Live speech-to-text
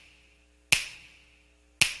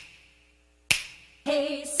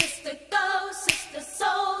day, sister go, sister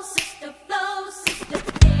soul, sister flow, sister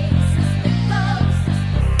day, sister go,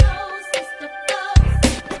 sister soul, sister flow.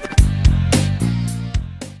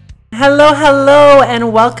 Hello,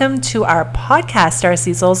 and welcome to our podcast,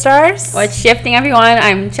 Starseed Soul Stars. What's shifting, everyone?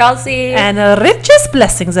 I'm Chelsea. And richest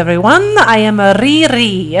blessings, everyone. I am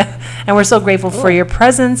Riri, and we're so grateful for your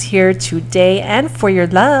presence here today and for your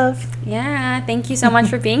love. Yeah, thank you so much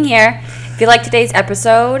for being here. If you like today's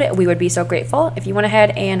episode, we would be so grateful if you went ahead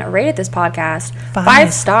and rated this podcast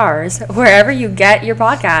 5 stars wherever you get your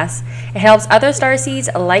podcasts. It helps other starseeds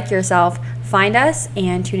like yourself find us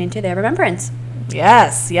and tune into their remembrance.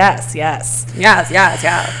 Yes. Yeah,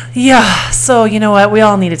 So you know what? We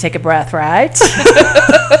all need to take a breath, right?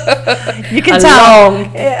 You can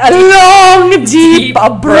a long, deep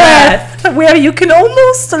breath where you can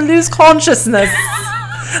almost lose consciousness.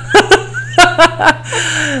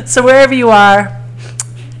 So wherever you are,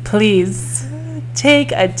 please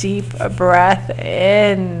take a deep breath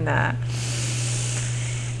in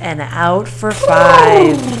and out for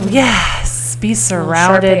 5. Yes. Be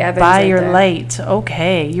surrounded by your light.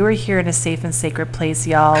 Okay, you are here in a safe and sacred place,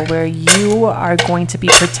 y'all, where you are going to be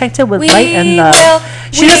protected with light and love.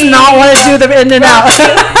 She does not want to do the in and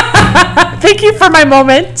out. Thank you for my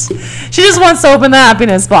moment. She just wants to open the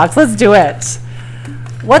happiness box. Let's do it.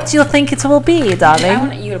 What do you think it will be, darling? I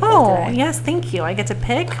want you to pull today. Yes, thank you. I get to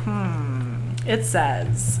pick. It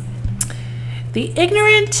says, the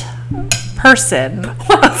ignorant person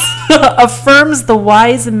affirms, the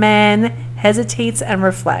wise man hesitates and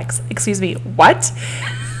reflects. Excuse me, what?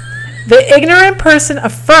 The ignorant person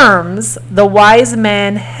affirms, the wise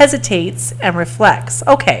man hesitates and reflects.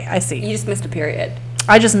 Okay, I see. You just missed a period.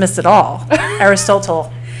 I just missed it all.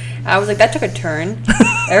 Aristotle. I was like, that took a turn.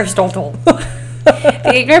 Aristotle.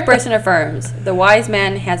 The ignorant person affirms, the wise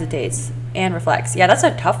man hesitates and reflects. Yeah, that's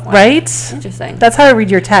a tough one. Right? Interesting. That's how I read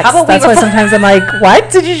your text. That's why sometimes I'm like, what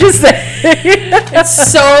did you just say?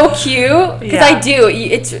 It's so cute because Yeah. I do.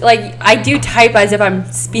 It's like I do type as if I'm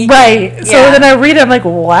speaking. Right. Yeah. So then I read it, I'm like,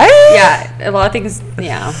 what? Yeah, a lot of things.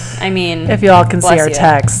 Yeah, I mean, If you all can see bless our you.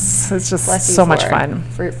 texts, it's just Bless you so much for- fun.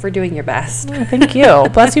 for doing your best. Thank you.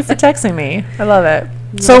 Bless you for texting me. I love it.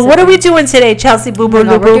 So Yes, what I are we think- doing today, Chelsea? Boo boo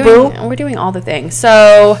No, boo boo. we're doing all the things.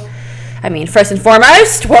 So, I mean, first and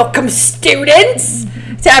foremost, welcome students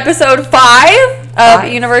to episode 5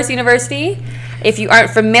 of University. If you aren't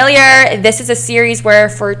familiar, this is a series where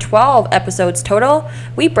for 12 episodes total,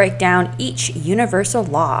 we break down each universal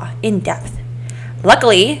law in depth.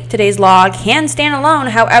 Luckily, today's law can stand alone.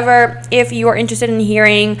 However, if you are interested in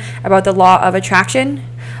hearing about the law of attraction,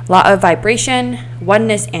 law of vibration,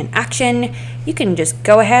 oneness, and action, you can just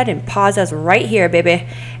go ahead and pause us right here, baby,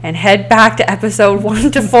 and head back to episode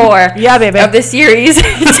 1 to 4 Yeah, baby. of the series.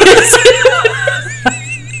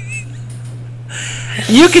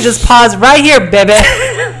 You could just pause right here, baby.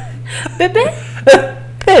 Baby?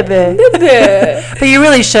 Baby. But you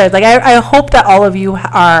really should. Like, I hope that all of you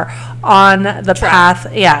are on the path,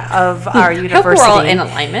 of our university. Hope we're all in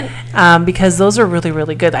alignment. Because those are really,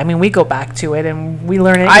 really good. I mean, we go back to it and we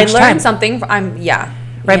learn it I each learned time. something.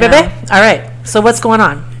 Right, you baby? know. All right. So what's going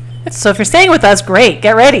on? So if you're staying with us, great.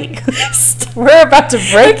 Get ready. We're about to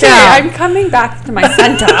break Okay, down. I'm coming back to my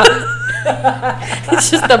center.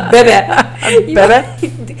 It's just a baby.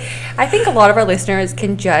 Baby? I think a lot of our listeners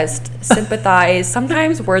can just sympathize.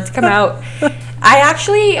 Sometimes words come out.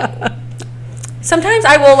 Sometimes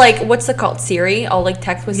I will like, what's it called? Siri. I'll like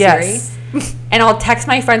text with Yes. Siri, and I'll text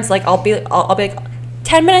my friends like I'll be like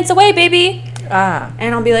 10 minutes away, baby,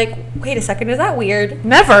 and I'll be like, wait a second, is that weird?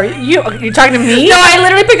 Never. You're talking to me? No, I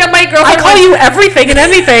literally pick up my girlfriend. I call you everything and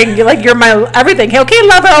anything. You're my everything. Hey, okay,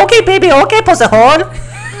 lover. Okay, baby. Okay, pussy hole.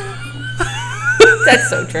 That's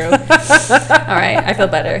so true. All right, I feel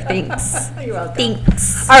better. Thanks. You're welcome.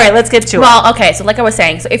 Thanks. All right, let's get to it. Well, okay, so like I was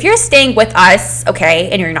saying, so if you're staying with us, okay,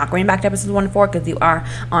 and you're not going back to episodes 1 to 4 because you are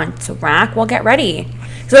on track, well, get ready.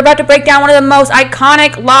 So we're about to break down one of the most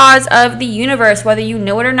iconic laws of the universe, whether you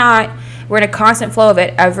know it or not. We're in a constant flow of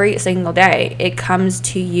it every single day. It comes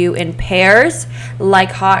to you in pairs,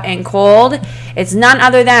 like hot and cold. It's none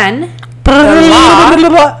other than the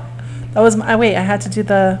law. That was my, wait, I had to do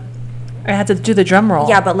the drum roll.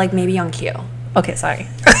 Yeah, but like maybe on cue. Okay, sorry.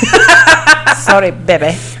 Sorry,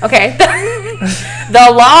 baby. Okay.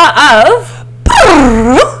 The law of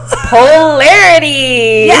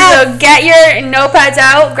polarity. Yes. So get your notepads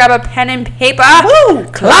out, grab a pen and paper. Woo!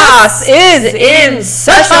 Class is in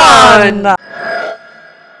session.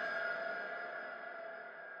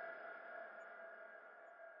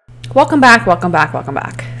 Welcome back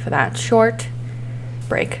for that short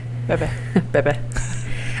break. Baby. Baby.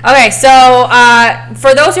 Okay, so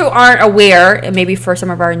for those who aren't aware, and maybe for some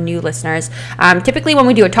of our new listeners, typically when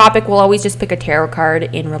we do a topic, we'll always just pick a tarot card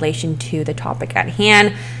in relation to the topic at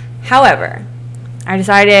hand. However, I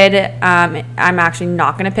decided I'm actually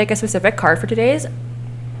not going to pick a specific card for today's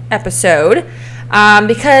episode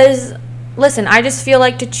because, listen, I just feel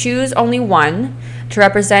like to choose only one to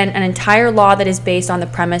represent an entire law that is based on the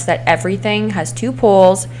premise that everything has two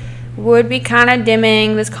poles would be kind of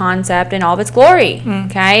dimming this concept in all of its glory,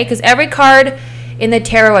 okay? Because every card in the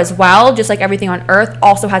tarot as well, just like everything on Earth,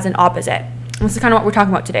 also has an opposite. This is kind of what we're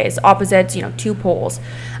talking about today, is opposites, two poles.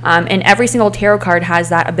 And every single tarot card has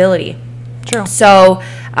that ability. True. So,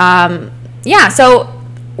 so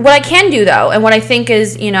what I can do, though, and what I think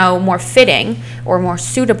is, more fitting or more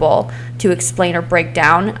suitable to explain or break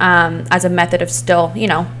down as a method of still,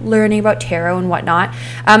 learning about tarot and whatnot,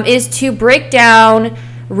 is to break down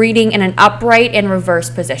reading in an upright and reverse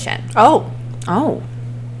position. Oh.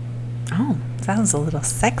 Sounds a little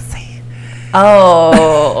sexy.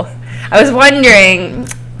 Oh. I was wondering.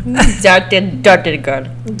 That did good.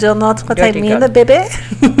 Do you know what I mean, baby?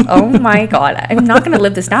 Oh my god. I'm not going to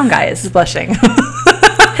live this down, guys. Blushing.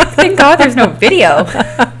 Thank God there's no video.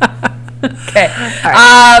 Okay. All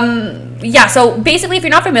right. So basically, if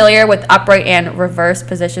you're not familiar with upright and reverse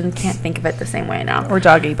position, can't think of it the same way now. Or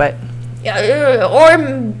doggy, but... or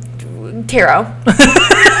tarot.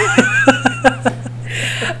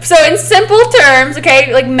 So in simple terms,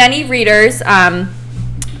 okay, like many readers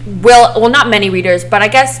not many readers, but I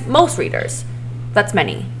guess most readers, that's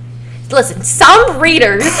many. Listen, some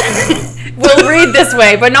readers will read this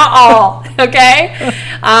way, but not all, okay?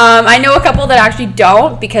 I know a couple that actually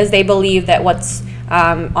don't because they believe that what's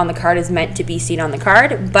on the card is meant to be seen on the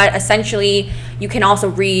card, but essentially you can also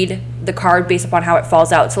read the card based upon how it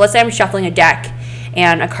falls out. So let's say I'm shuffling a deck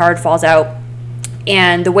and a card falls out,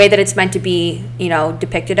 and the way that it's meant to be,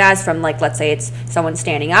 depicted as from, like, let's say it's someone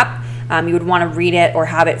standing up, you would want to read it or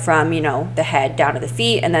have it from, the head down to the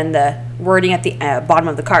feet and then the wording at the bottom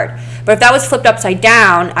of the card. But if that was flipped upside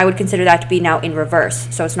down, I would consider that to be now in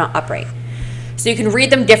reverse, so it's not upright. So you can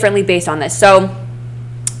read them differently based on this. So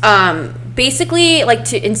basically,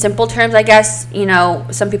 in simple terms, I guess,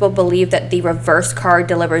 some people believe that the reverse card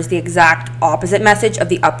delivers the exact opposite message of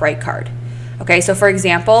the upright card. Okay, so for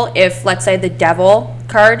example, if, let's say, the devil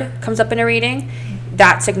card comes up in a reading,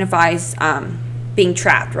 that signifies being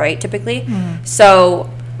trapped, right, typically? So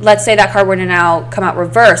let's say that card were to now come out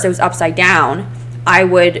reversed, it was upside down, I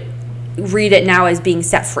would read it now as being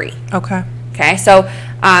set free. Okay, so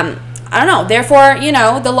I don't know. Therefore,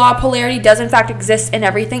 the law of polarity does in fact exist in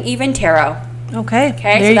everything, even tarot. Okay,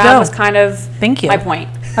 Okay, there so you that go. was kind of Thank you. my point.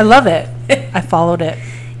 I love it. I followed it.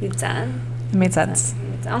 You've done. It made sense.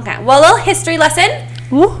 Okay, well, a little history lesson.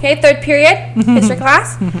 Ooh. Okay, third period history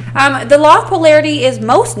class. The law of polarity is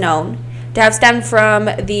most known to have stemmed from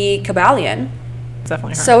the Kabbalion.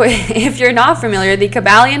 Definitely her. So if you're not familiar, the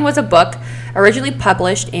Kabbalion was a book originally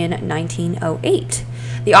published in 1908.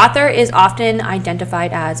 The author is often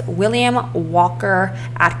identified as William Walker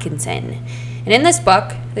Atkinson. And in this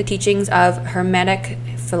book, the teachings of Hermetic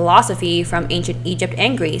philosophy from ancient Egypt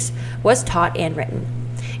and Greece was taught and written.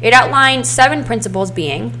 It outlined 7 principles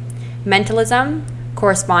being mentalism,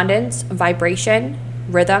 correspondence, vibration,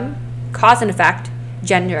 rhythm, cause and effect,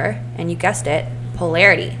 gender, and you guessed it,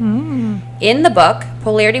 polarity. In the book,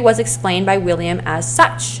 polarity was explained by William as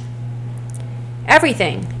such.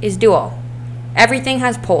 Everything is dual. Everything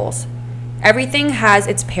has poles. Everything has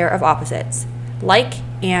its pair of opposites. Like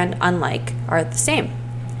and unlike are the same.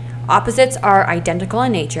 Opposites are identical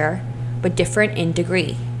in nature, but different in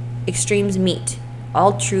degree. Extremes meet.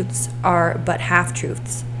 All truths are but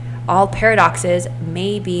half-truths. All paradoxes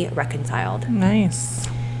may be reconciled. Nice.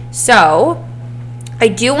 So, I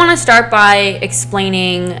do want to start by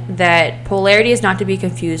explaining that polarity is not to be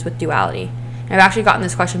confused with duality. I've actually gotten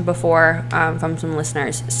this question before from some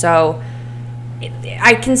listeners. So,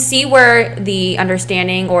 I can see where the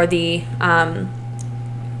understanding or the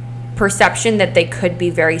perception that they could be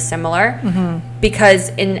very similar, because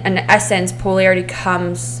in essence, polarity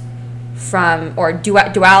comes from, or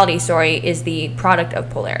duality, is the product of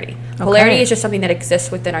polarity. Okay. Polarity is just something that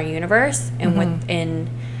exists within our universe and within,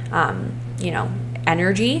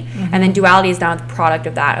 energy, and then duality is now the product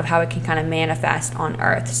of that, of how it can kind of manifest on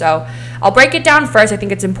Earth. So I'll break it down first. I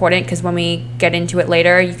think it's important because when we get into it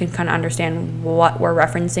later, you can kind of understand what we're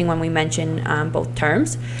referencing when we mention both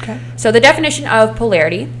terms. Okay. So the definition of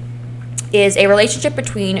polarity is a relationship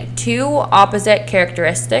between two opposite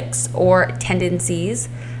characteristics or tendencies,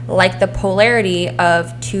 like the polarity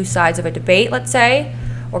of two sides of a debate, let's say,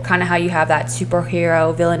 or kind of how you have that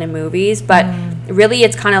superhero villain in movies, but Really,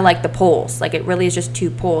 it's kind of like the poles. Like, it really is just two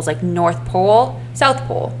poles, like North Pole, South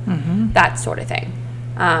Pole, that sort of thing.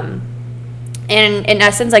 And in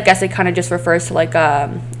essence, I guess it kind of just refers to like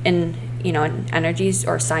in energies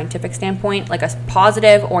or scientific standpoint, like a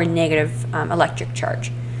positive or negative electric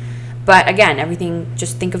charge. But again, everything,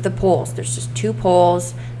 just think of the poles. There's just two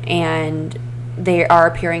poles, and they are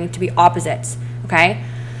appearing to be opposites, okay?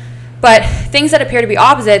 But things that appear to be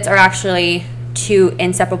opposites are actually two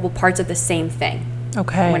inseparable parts of the same thing.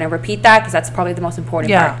 Okay. I'm going to repeat that because that's probably the most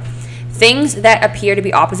important part. Things that appear to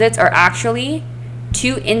be opposites are actually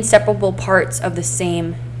two inseparable parts of the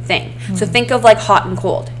same thing. So think of like hot and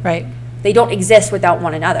cold. Right. They don't exist without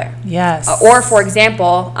one another. Yes. Or, for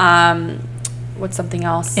example, what's something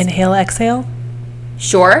else? Inhale, exhale.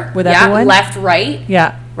 Sure. With everyone? Left, right.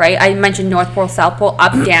 Yeah. Right. I mentioned North Pole, South Pole,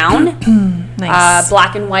 up, down. Nice.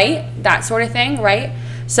 Black and white, that sort of thing. Right.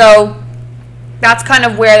 So that's kind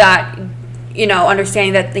of where that,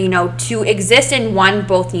 understanding that, to exist in one,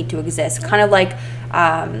 both need to exist. Kind of like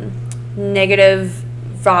negative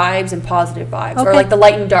vibes and positive vibes, or like the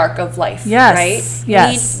light and dark of life. Yes. Right. You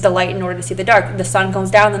Yes. need the light in order to see the dark. The sun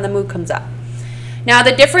goes down, then the moon comes up. Now,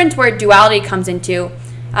 the difference where duality comes into,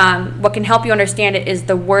 what can help you understand it is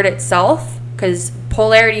the word itself, because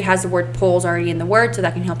polarity has the word poles already in the word, so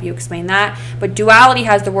that can help you explain that. But duality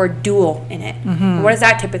has the word dual in it. And what does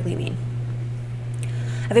that typically mean?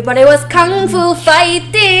 Everybody was kung fu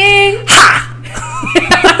fighting. Ha!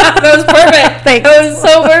 That was perfect. Thanks. That was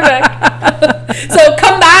so perfect. So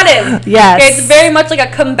combative. Yes. Okay, it's very much like a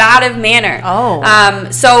combative manner. Oh.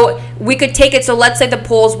 So we could take it. So let's say the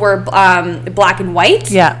poles were black and white.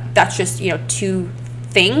 Yeah. That's just two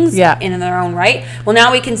things Yeah. in their own right. Well,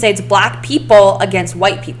 now we can say it's black people against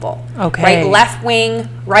white people. Okay. Right. Left wing,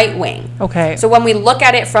 right wing. Okay. So when we look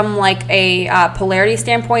at it from like a polarity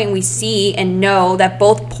standpoint, we see and know that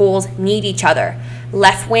both poles need each other.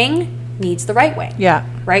 Left wing needs the right wing. Yeah.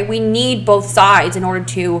 Right? We need both sides in order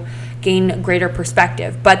to gain greater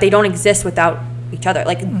perspective, but they don't exist without each other.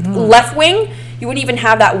 Like left wing, you wouldn't even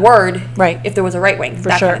have that word if there was a right wing,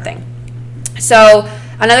 that kind of thing. So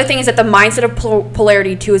another thing is that the mindset of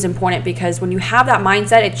polarity too is important, because when you have that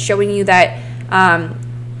mindset, it's showing you that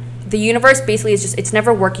the universe basically is it's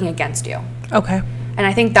never working against you. Okay. And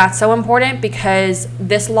I think that's so important, because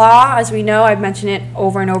this law, as we know, I've mentioned it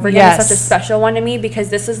over and over again, Yes. is such a special one to me, because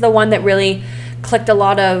this is the one that really clicked a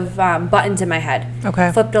lot of buttons in my head.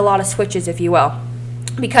 Okay. Flipped a lot of switches, if you will.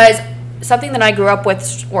 Because something that I grew up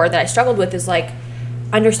with, or that I struggled with, is like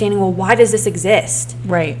understanding, well, why does this exist?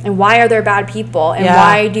 Right. And why are there bad people? And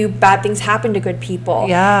why do bad things happen to good people?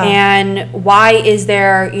 Yeah. And why is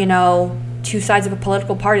there, two sides of a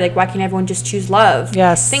political party? Like, why can't everyone just choose love?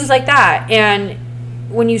 Yes. Things like that. And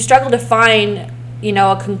when you struggle to find,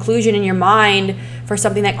 a conclusion in your mind for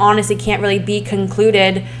something that honestly can't really be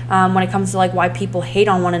concluded when it comes to like why people hate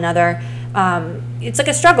on one another, it's like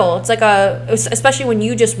a struggle. It's like especially when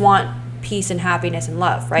you just want peace and happiness and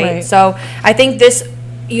love, right? So I think this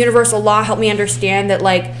universal law helped me understand that,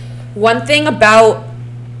 like, one thing about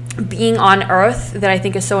being on Earth that I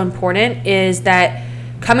think is so important is that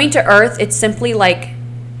coming to Earth, it's simply like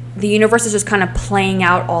the universe is just kind of playing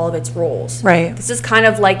out all of its roles. Right. This is kind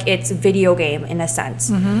of like its video game in a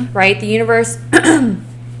sense, right? The universe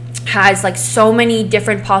has like so many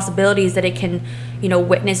different possibilities that it can,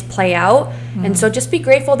 witness play out. And so just be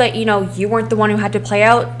grateful that, you weren't the one who had to play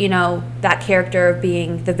out, that character of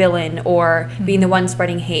being the villain or being the one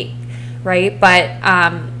spreading hate, right? But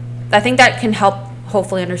I think that can help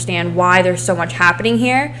hopefully understand why there's so much happening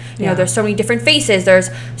here. You know, there's so many different faces, there's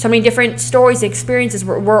so many different stories, experiences.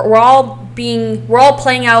 We're all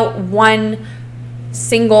playing out one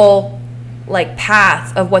single like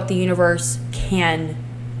path of what the universe can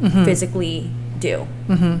physically do,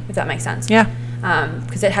 if that makes sense. Yeah.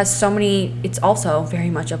 Because it has so many, it's also very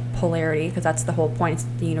much a polarity, because that's the whole point, it's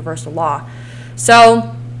the universal law.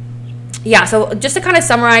 So yeah, so just to kind of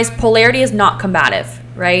summarize, polarity is not combative,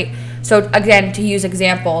 right? So again, to use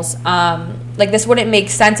examples, like this wouldn't make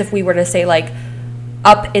sense if we were to say like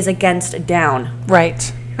up is against down.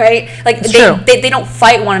 Right. Right? Like they don't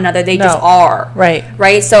fight one another, they just are. Right.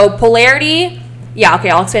 Right? So polarity,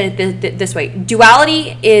 I'll explain it this way.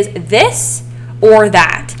 Duality is this or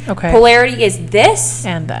that. Okay. Polarity is this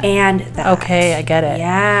and that. And that. Okay, I get it.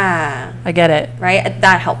 Yeah. I get it. Right?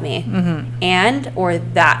 That helped me. And or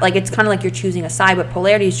that. Like, it's kind of like you're choosing a side, but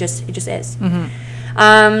polarity is just is.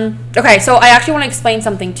 Okay, so I actually want to explain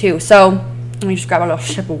something too. So let me just grab a little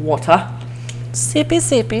sip of water. Sippy,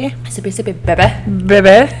 sippy. Sippy, sippy, baby.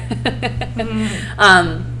 Baby.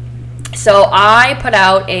 So I put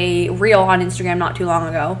out a reel on Instagram not too long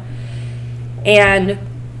ago, and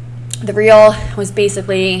the reel was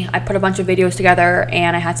basically, I put a bunch of videos together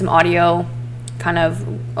and I had some audio kind of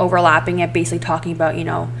overlapping it, basically talking about,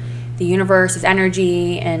 the universe is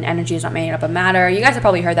energy and energy is not made up of matter. You guys have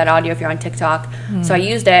probably heard that audio if you're on TikTok. So I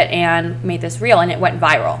used it and made this reel and it went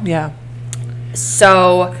viral. Yeah.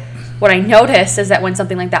 So what I noticed is that when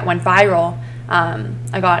something like that went viral,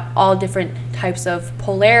 I got all different types of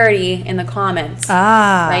polarity in the comments.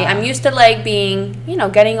 Right? I'm used to being,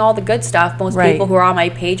 getting all the good stuff. Most people who are on my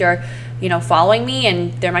page are, following me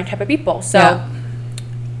and they're my type of people. So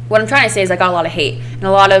what I'm trying to say is I got a lot of hate and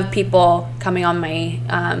a lot of people coming on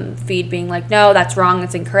my feed being like, no, that's wrong,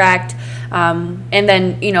 that's incorrect. And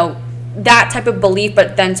then, that type of belief,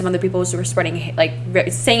 but then some other people were spreading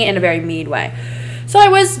hate, saying it in a very mean way. So I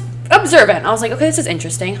was observant. I was like, okay, this is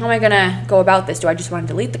interesting. How am I going to go about this? Do I just want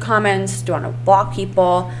to delete the comments? Do I want to block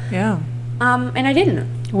people? Yeah. And I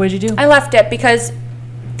didn't. What did you do? I left it because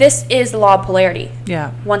this is the law of polarity.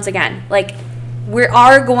 Yeah. Once again, we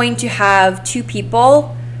are going to have two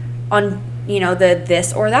people on, the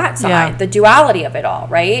this or that side, the duality of it all,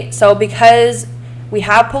 right? So because we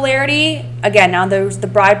have polarity, again, now there's the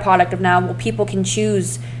byproduct of well, people can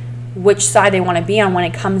choose which side they want to be on when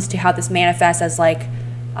it comes to how this manifests as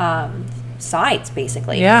sides,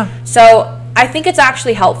 basically. Yeah. So I think it's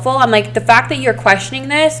actually helpful. I'm like, the fact that you're questioning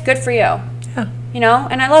this, good for you. Yeah.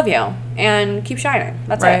 And I love you and keep shining.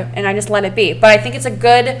 That's right. it. And I just let it be. But I think it's a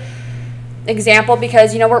good example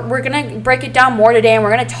because, we're going to break it down more today and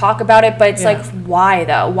we're going to talk about it. But it's why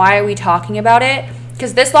though? Why are we talking about it?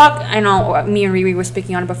 Because this law, I know me and Riri were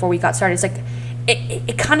speaking on it before we got started. It's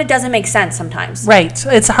it kind of doesn't make sense sometimes. Right.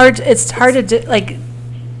 It's hard to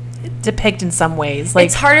depict in some ways.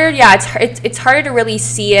 It's harder. Yeah. It's harder to really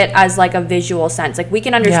see it as a visual sense. We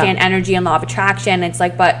can understand energy and law of attraction. It's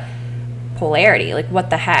but polarity, what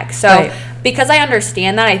the heck? So because I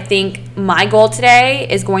understand that, I think my goal today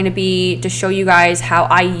is going to be to show you guys how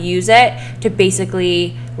I use it to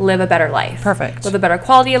basically live a better life. Perfect. Live a better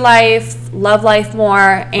quality of life, love life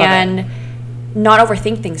more, and not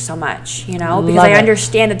overthink things so much, because I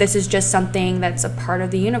understand that this is just something that's a part of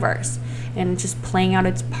the universe and just playing out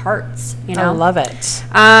its parts, I love it.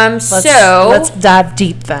 Let's dive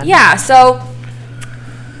deep then. Yeah, so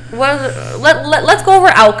let's go over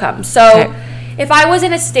outcomes. So if I was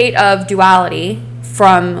in a state of duality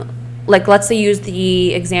from, let's say use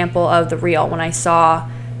the example of the reel when I saw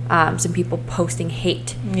some people posting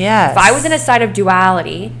hate. Yes. If I was in a state of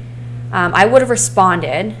duality, I would have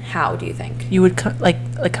responded. How do you think? You would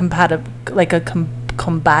combatively,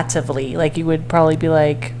 you would probably be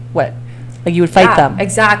what? You would fight them.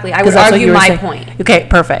 Exactly. I would argue my point. Okay,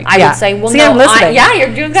 perfect. I would say, well, I'm listening.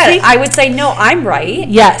 you're doing good. I would say, no, I'm right.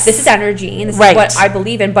 Yes. This is energy, and this is what I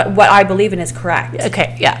believe in, but what I believe in is correct.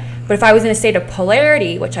 Okay, yeah. But if I was in a state of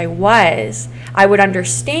polarity, which I was, I would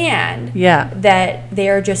understand that they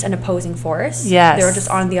are just an opposing force. Yes. They're just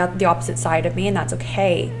on the opposite side of me, and that's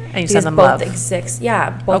okay. And you send them love. Exist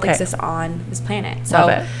on this planet. So love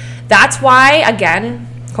it. That's why, again,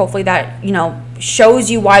 hopefully that, shows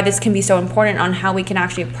you why this can be so important on how we can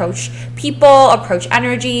actually approach people, approach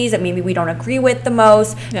energies that maybe we don't agree with the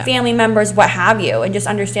most, family members, what have you, and just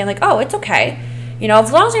understand it's okay.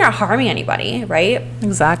 As long as you're not harming anybody, right?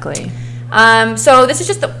 Exactly. So this is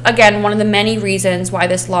just, again, one of the many reasons why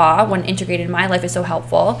this law, when integrated in my life, is so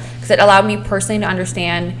helpful, because it allowed me personally to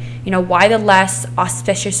understand, why the less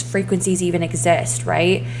auspicious frequencies even exist,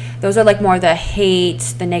 right? Those are more the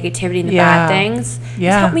hate, the negativity, and the bad things. Yeah.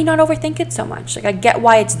 It's helped me not overthink it so much. I get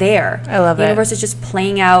why it's there. I love it. The universe is just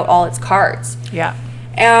playing out all its cards. Yeah.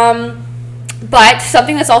 But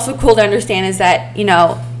something that's also cool to understand is that,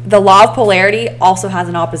 the law of polarity also has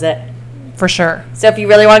an opposite. For sure. So if you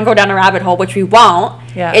really want to go down a rabbit hole, which we won't,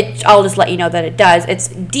 I'll just let you know that it does. It's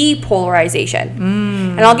depolarization.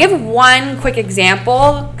 And I'll give one quick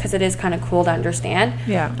example because it is kind of cool to understand.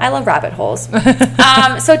 Yeah. I love rabbit holes.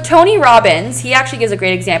 So Tony Robbins, he actually gives a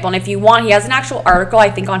great example. And if you want, he has an actual article, I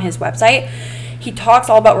think, on his website. He talks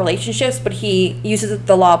all about relationships, but he uses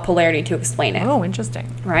the law of polarity to explain it. Oh,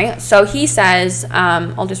 interesting. Right? So he says,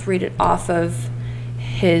 I'll just read it off of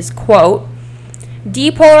his quote.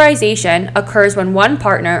 Depolarization occurs when one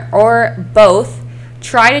partner or both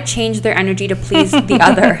try to change their energy to please the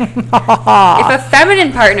other. If a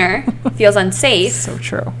feminine partner feels unsafe so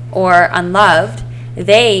true. or unloved,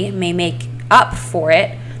 they may make up for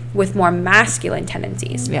it with more masculine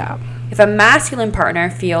tendencies. Yeah. If a masculine partner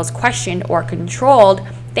feels questioned or controlled,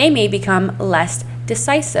 they may become less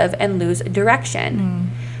decisive and lose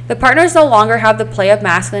direction. The partners no longer have the play of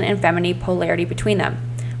masculine and feminine polarity between them.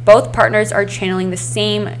 Both partners are channeling the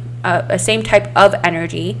same type of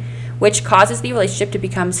energy, which causes the relationship to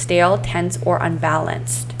become stale, tense, or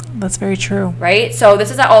unbalanced. That's very true. Right? So this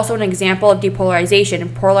is also an example of depolarization.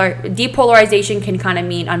 And depolarization can kind of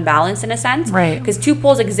mean unbalanced in a sense. Right. Because two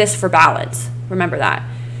poles exist for balance. Remember that.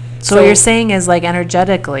 So what you're saying is, like,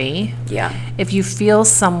 energetically, yeah, if you feel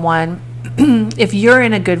someone, if you're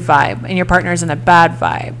in a good vibe and your partner's in a bad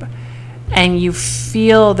vibe, and you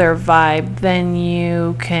feel their vibe, then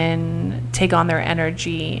you can take on their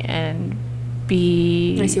energy and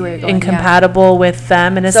be I see where you're going, incompatible with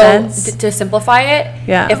them in a sense. So to simplify it,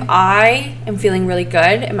 Yeah. if I am feeling really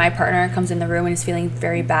good and my partner comes in the room and is feeling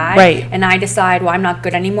very bad, Right. and I decide, well, I'm not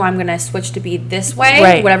good anymore, I'm going to switch to be this way,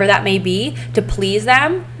 Right. whatever that may be, to please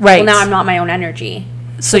them, Right. well, now I'm not my own energy.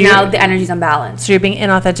 So now the energy's unbalanced. So you're being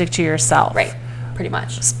inauthentic to yourself. Right. Pretty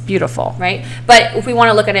much. It's beautiful. Right? But if we want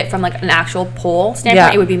to look at it from like an actual pole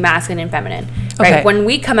standpoint, Yeah. it would be masculine and feminine. Right? Okay. When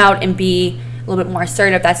we come out and be a little bit more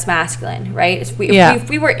assertive, that's masculine, right? If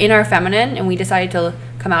we were in our feminine and we decided to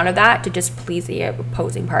come out of that to just please the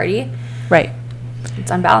opposing party, Right.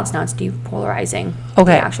 it's unbalanced now. It's depolarizing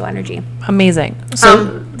Okay. the actual energy. Amazing.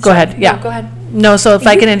 So go ahead. Yeah. No, go ahead. No, so if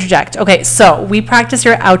I can interject. Okay, so we practice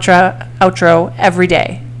your outro every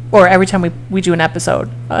day. Or every time we do an episode.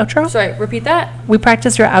 Outro? Sorry, repeat that. We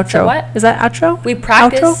practice your outro. So what? Is that outro? We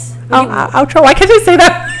practice- Outro? Outro? Why can't I say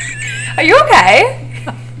that? Are you okay?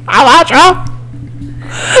 Outro?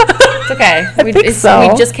 It's okay. I think so.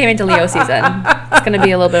 We just came into Leo season. It's going to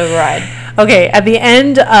be a little bit of a ride. Okay, at the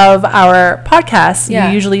end of our podcast, Yeah.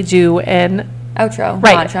 you usually do an Outro.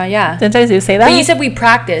 Right. Mantra, yeah. Didn't I say that? But you said we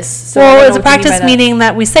practice. So I don't well, know it's a what you mean by practice that. meaning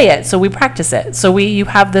that we say it, so we practice it. So you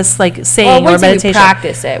have this like saying Well, I or wouldn't say we meditation.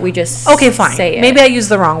 practice it. We just Okay, fine. say it. Maybe I used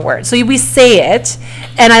the wrong word. So we say it,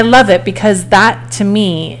 and I love it because that to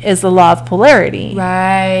me is the law of polarity.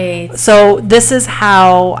 Right. So this is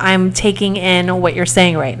how I'm taking in what you're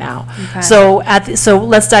saying right now. Okay. So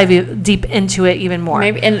let's dive deep into it even more.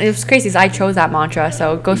 Maybe, and it was crazy 'cause I chose that mantra,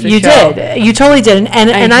 so it goes to You show. did. You totally did.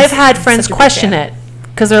 And I've had I'm friends such a big question fan. it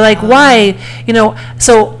because they're like, why?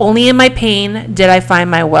 So only in my pain did I find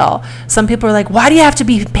my will. Some people are like, why do you have to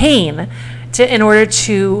be in pain in order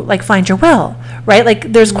to like find your will, right?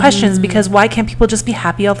 Like there's questions because why can't people just be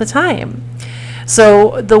happy all the time?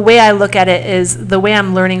 So the way I look at it is the way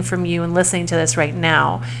I'm learning from you and listening to this right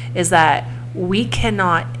now is that we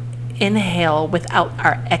cannot inhale without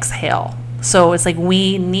our exhale. So it's like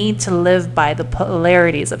we need to live by the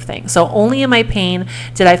polarities of things. So only in my pain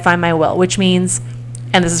did I find my will, which means,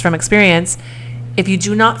 and this is from experience, if you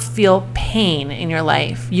do not feel pain in your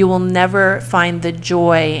life, you will never find the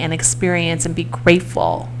joy and experience and be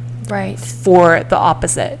grateful Right. for the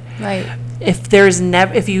opposite. Right. If there's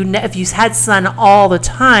never, if you had sun all the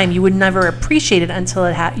time, you would never appreciate it until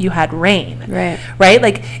you had rain. Right. Right.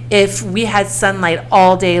 Like if we had sunlight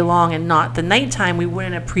all day long and not the nighttime, we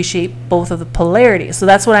wouldn't appreciate both of the polarities. So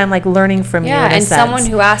that's what I'm like learning from you. Yeah, in a and sense. someone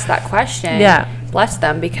who asked that question, Yeah. bless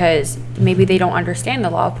them, because maybe they don't understand the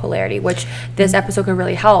law of polarity, which this episode could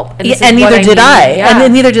really help. And, Yeah, this is and what neither did mean. I. Yeah. And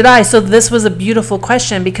then neither did I. So this was a beautiful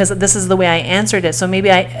question because this is the way I answered it. So maybe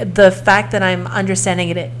the fact that I'm understanding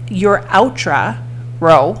it, your outro.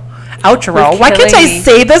 Why can't I me.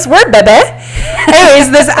 say this word, baby?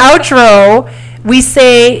 Anyways, this outro, we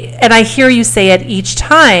say, and I hear you say it each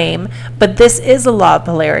time, but this is a law of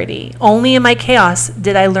polarity. Only in my chaos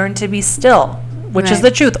did I learn to be still, which is Right.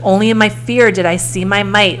 the truth. Only in my fear did I see my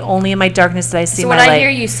might. Only in my darkness did I see So my what light. I hear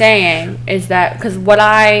you saying is that, because what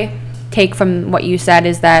I take from what you said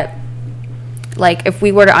is that, like, if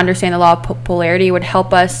we were to understand the law of polarity, it would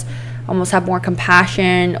help us almost have more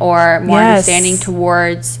compassion or more Yes. understanding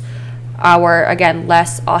towards our, again,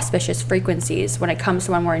 less auspicious frequencies when it comes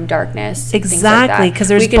to when we're in darkness. things like Exactly, that. 'cause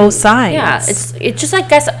there's We can- both sides. Yeah, it's just, I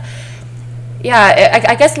guess,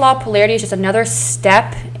 I guess law of polarity is just another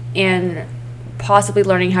step in possibly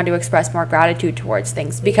learning how to express more gratitude towards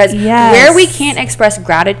things, because Yes. where we can't express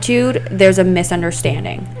gratitude, there's a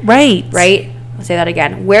misunderstanding. Right. Right? I'll say that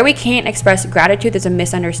again. Where we can't express gratitude, there's a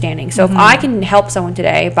misunderstanding. So if I can help someone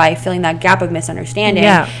today by filling that gap of misunderstanding,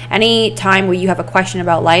 Yeah. any time where you have a question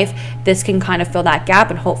about life, this can kind of fill that gap,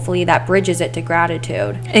 and hopefully that bridges it to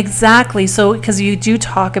gratitude. Exactly. So, because you do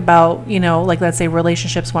talk about, like let's say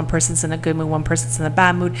relationships, one person's in a good mood, one person's in a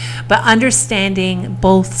bad mood, but understanding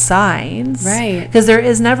both sides. Right. Because there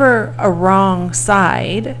is never a wrong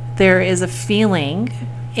side. There is a feeling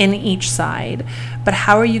in each side. But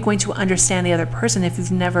how are you going to understand the other person if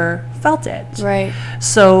you've never felt it? Right.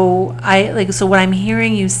 So so what I'm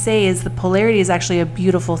hearing you say is the polarity is actually a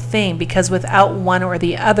beautiful thing, because without one or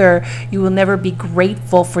the other, you will never be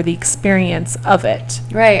grateful for the experience of it.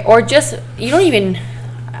 Right. Or just, you don't even,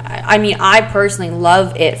 I mean, I personally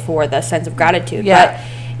love it for the sense of gratitude. Yeah.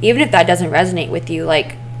 But even if that doesn't resonate with you,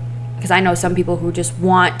 like, because I know some people who just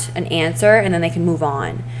want an answer and then they can move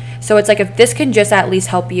on. So it's like, if this can just at least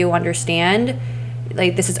help you understand,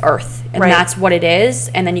 like, this is Earth and that's what it is,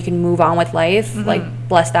 and then you can move on with life, like,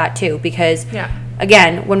 bless that too. Because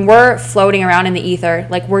again, when we're floating around in the ether,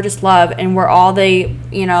 like, we're just love, and we're all the,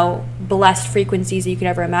 you know, blessed frequencies that you could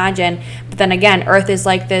ever imagine. But then again, Earth is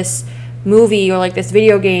like this movie or like this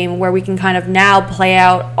video game where we can kind of now play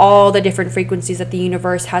out all the different frequencies that the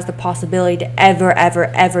universe has the possibility to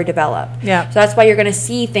ever develop. So that's why you're going to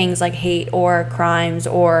see things like hate or crimes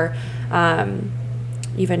or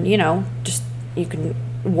even, you know, just, you can,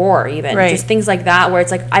 war even, just things like that, where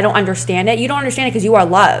it's like, I don't understand it. You don't understand it because you are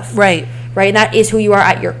love. Right. And that is who you are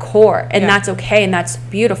at your core, and that's okay, and that's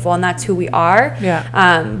beautiful, and that's who we are.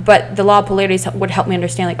 But the law of polarity would help me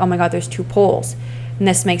understand, like, oh my God, there's two poles. And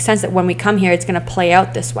this makes sense that when we come here, it's going to play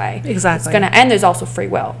out this way. Exactly. It's going to, and there's also free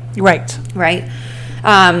will. Right.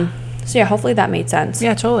 So yeah, hopefully that made sense.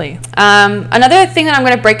 Yeah, totally. Another thing that I'm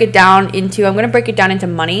going to break it down into, I'm going to break it down into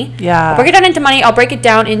money. I'll break it down into money. I'll break it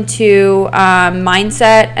down into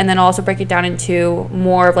mindset, and then I'll also break it down into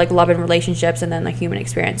more of like love and relationships, and then like human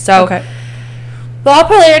experience. So the law of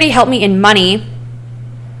polarity helped me in money,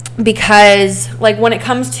 because like when it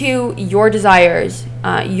comes to your desires,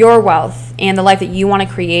 your wealth, and the life that you want to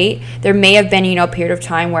create, there may have been, you know, a period of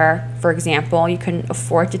time where, for example, you couldn't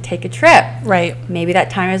afford to take a trip. Maybe that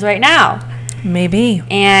time is right now. Maybe.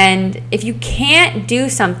 And if you can't do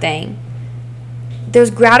something, there's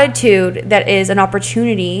gratitude that is an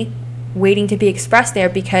opportunity waiting to be expressed there,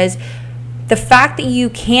 because the fact that you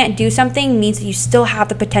can't do something means that you still have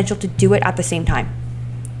the potential to do it at the same time.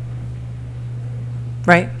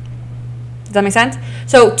 Does that make sense?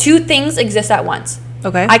 So two things exist at once.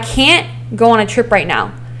 I can't go on a trip right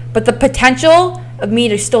now, but the potential of me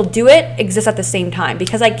to still do it exists at the same time.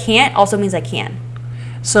 Because I can't also means I can.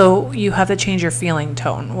 So you have to change your feeling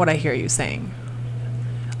tone, what I hear you saying.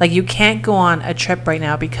 Like, you can't go on a trip right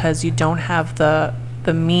now because you don't have the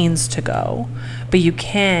means to go, but you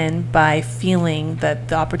can by feeling that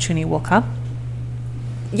the opportunity will come.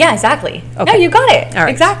 Yeah, exactly. No, you got it.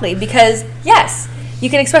 Exactly. Because yes, you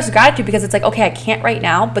can express gratitude because it's like, okay, I can't right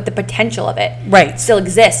now, but the potential of it still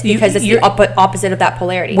exists, because it's the opposite of that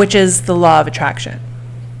polarity. Which is the law of attraction.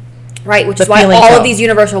 Which is why all of these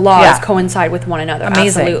universal laws coincide with one another.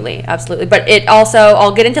 Amazing. Absolutely. But it also,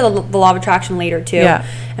 I'll get into the law of attraction later too,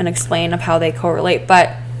 and explain of how they correlate.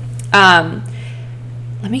 But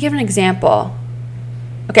let me give an example.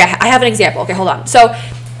 Okay, I have an example. Okay, hold on. So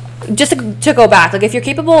just to go back, like, if you're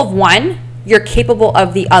capable of one, you're capable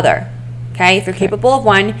of the other. Okay, if you're capable of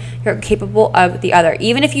one, you're capable of the other.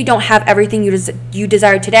 Even if you don't have everything you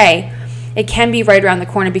desire today, it can be right around the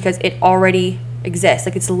corner, because it already exists.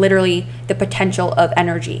 Like, it's literally the potential of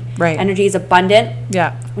energy. Energy is abundant.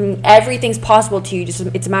 Everything's possible to you. Just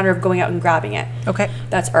it's a matter of going out and grabbing it.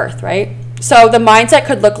 That's Earth, right? So the mindset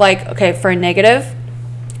could look like, okay, for a negative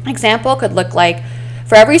example, could look like,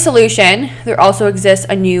 for every solution, there also exists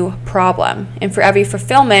a new problem, and for every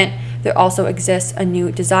fulfillment, there also exists a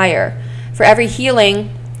new desire. For every healing,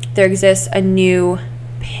 there exists a new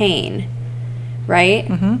pain, right?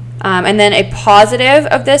 And then a positive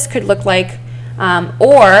of this could look like,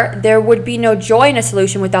 or there would be no joy in a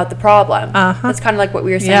solution without the problem. That's kind of like what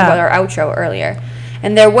we were saying about our outro earlier.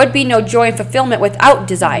 And there would be no joy and fulfillment without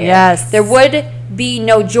desire. There would be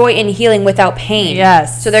no joy in healing without pain.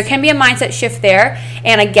 So there can be a mindset shift there.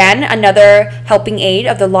 And again, another helping aid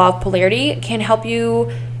of the law of polarity can help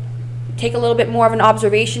you take a little bit more of an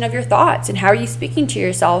observation of your thoughts, and how are you speaking to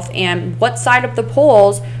yourself, and what side of the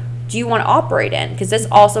poles do you want to operate in? Because this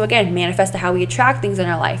also, again, manifests to how we attract things in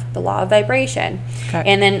our life, the law of vibration.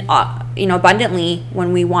 And then, you know, abundantly,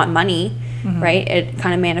 when we want money, right, it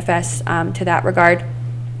kind of manifests to that regard.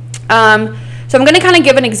 So I'm going to kind of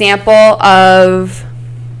give an example of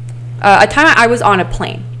a time I was on a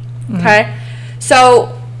plane. Okay,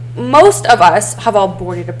 so most of us have all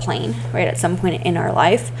boarded a plane, right, at some point in our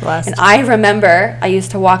life. And I remember I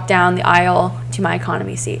used to walk down the aisle to my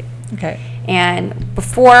economy seat. And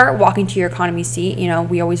before walking to your economy seat, you know,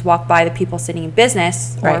 we always walk by the people sitting in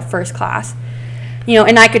business or first class, you know,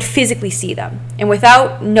 and I could physically see them. And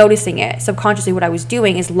without noticing it, subconsciously what I was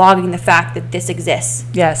doing is logging the fact that this exists.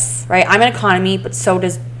 Right? I'm an economy, but so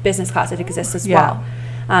does business class. It exists as well.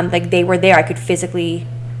 Like, they were there. I could physically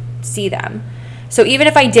see them. So even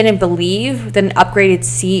if I didn't believe that an upgraded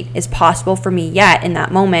seat is possible for me yet in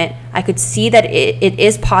that moment, I could see that it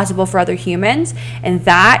is possible for other humans, and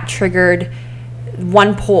that triggered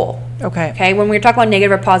one pole. Okay, when we were talking about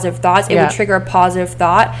negative or positive thoughts, it would trigger a positive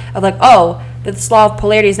thought of like, oh, this law of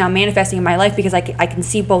polarity is now manifesting in my life because I can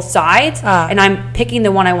see both sides, and I'm picking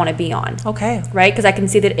the one I want to be on. Okay. Right? Because I can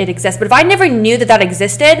see that it exists. But if I never knew that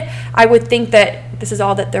existed, I would think that this is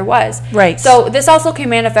all that there was. Right. So this also can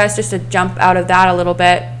manifest, just to jump out of that a little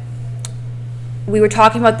bit. We were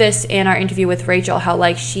talking about this in our interview with Rachel, how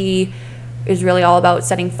like she is really all about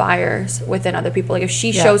setting fires within other people. Like if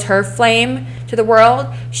she shows her flame to the world,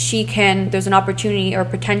 there's an opportunity or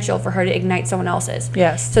potential for her to ignite someone else's.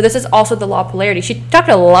 Yes. So this is also the law of polarity. She talked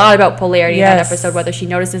a lot about polarity in that episode, whether she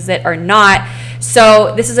notices it or not.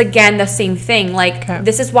 So this is again the same thing. Like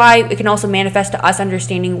this is why it can also manifest to us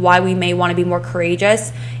understanding why we may want to be more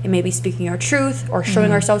courageous and maybe speaking our truth or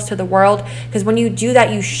showing ourselves to the world. Because when you do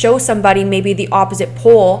that, you show somebody maybe the opposite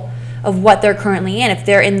pole of what they're currently in. If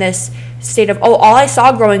they're in this state of, all I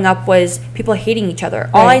saw growing up was people hating each other.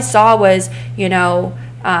 All I saw was,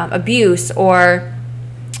 abuse or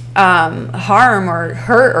harm or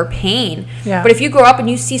hurt or pain. Yeah. But if you grow up and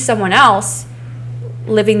you see someone else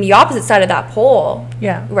living the opposite side of that pole,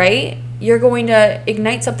 right, you're going to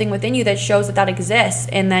ignite something within you that shows that exists,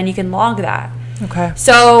 and then you can log that. Okay.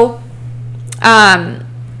 So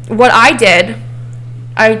what I did,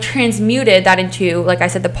 I transmuted that into, like I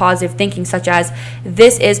said, the positive thinking, such as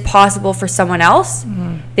this is possible for someone else,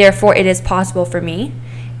 therefore it is possible for me.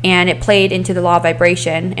 And it played into the law of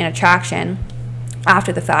vibration and attraction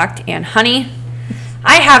after the fact. And honey,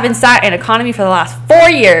 I haven't sat in economy for the last 4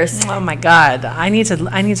 years. Oh my God, I need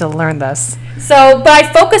to learn this. So, but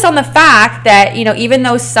I focus on the fact that, even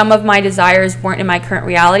though some of my desires weren't in my current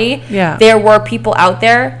reality, there were people out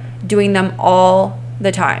there doing them all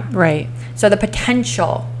the time. Right. So the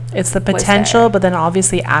potential. It's the potential, but then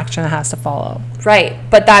obviously action has to follow. Right.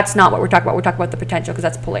 But that's not what we're talking about. We're talking about the potential because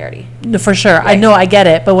that's polarity. No, for sure. Right. I know, I get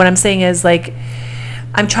it. But what I'm saying is, like,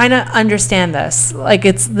 I'm trying to understand this. Like,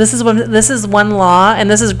 this is one law, and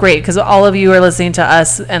this is great because all of you are listening to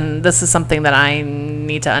us, and this is something that I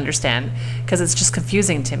need to understand because it's just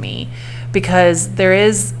confusing to me. Because there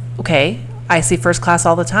is, I see first class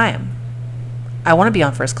all the time. I want to be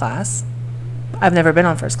on first class. I've never been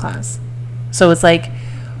on first class. So it's like,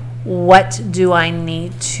 what do I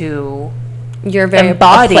need to You're very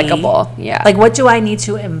embody? Applicable. Yeah. Like, what do I need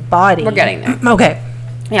to embody? We're getting there. Okay.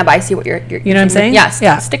 Yeah, but I see what you're you know what I'm saying? Yes.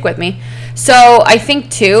 Yeah. Stick with me. So I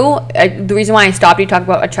think too, the reason why I stopped you talking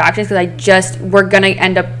about attraction is because we're going to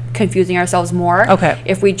end up confusing ourselves more. Okay.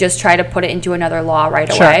 If we just try to put it into another law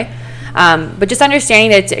right away. But just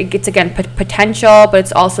understanding that it's again potential, but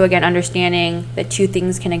it's also again understanding that two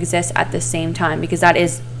things can exist at the same time, because that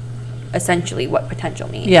is essentially what potential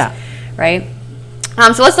means. Yeah. Right.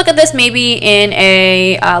 So let's look at this maybe in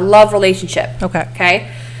a love relationship. Okay.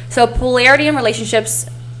 So polarity in relationships,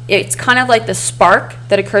 it's kind of like the spark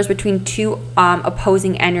that occurs between two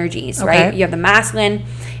opposing energies. Right. You have the masculine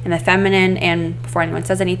and the feminine, and before anyone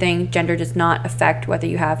says anything, gender does not affect whether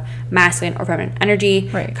you have masculine or feminine energy.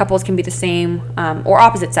 Right. Couples can be the same or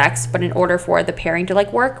opposite sex, but in order for the pairing to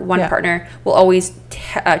work, one partner will always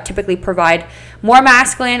typically provide more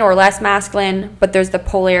masculine or less masculine, but there's the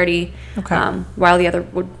polarity, while the other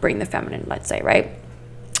would bring the feminine, let's say, right?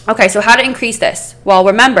 Okay, so how to increase this? Well,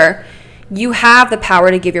 remember, you have the power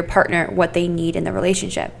to give your partner what they need in the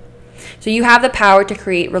relationship. So you have the power to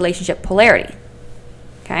create relationship polarity.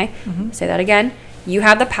 Okay, say that again. You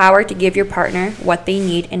have the power to give your partner what they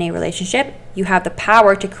need in a relationship. You have the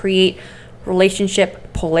power to create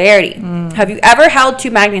relationship polarity. Have you ever held two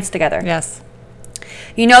magnets together? Yes.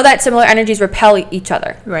 You know that similar energies repel each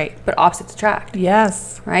other. Right. But opposites attract.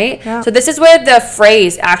 Yes. Right? Yeah. So this is where the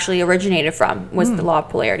phrase actually originated from, was the law of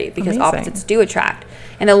polarity, because opposites do attract.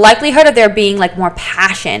 And the likelihood of there being more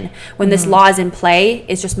passion when this law is in play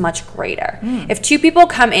is just much greater. If two people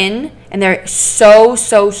come in and they're so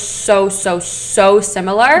similar,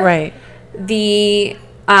 right, the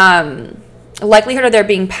likelihood of there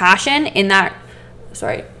being passion in that,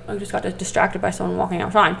 sorry, I just got distracted by someone walking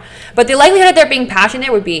outside. But the likelihood of there being passion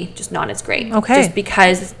there would be just not as great. Okay. Just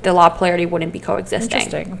because the law of polarity wouldn't be coexisting.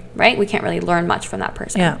 Interesting. Right? We can't really learn much from that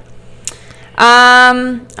person. Yeah.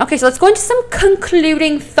 Okay, so let's go into some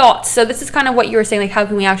concluding thoughts. So this is kind of what you were saying, how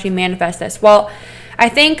can we actually manifest this? Well, I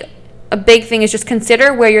think a big thing is just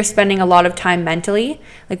consider where you're spending a lot of time mentally,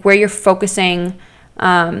 where you're focusing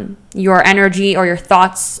your energy or your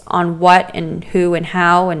thoughts on what and who and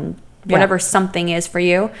how and whatever something is for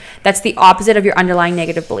you. That's the opposite of your underlying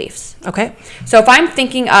negative beliefs. Okay. So if I'm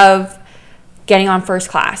thinking of getting on first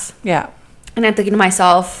class. Yeah. And I'm thinking to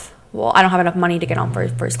myself, well, I don't have enough money to get on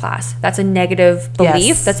first class. That's a negative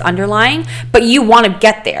belief that's underlying, but you want to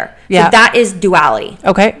get there. Yeah. So that is duality.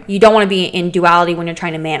 Okay. You don't want to be in duality when you're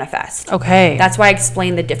trying to manifest. Okay. That's why I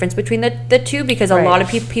explained the difference between the two, because a lot of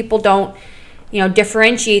people don't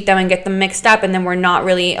differentiate them and get them mixed up, and then we're not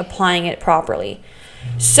really applying it properly.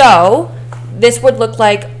 So this would look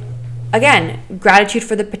like, again, gratitude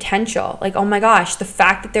for the potential. Like, oh my gosh, the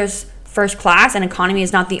fact that there's first class and economy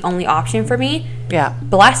is not the only option for me. Yeah.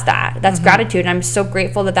 Bless that. That's gratitude. And I'm so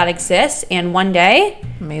grateful that exists. And one day,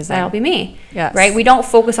 amazing, that'll be me. Yes. Right? We don't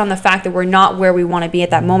focus on the fact that we're not where we want to be at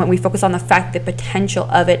that moment. We focus on the fact that the potential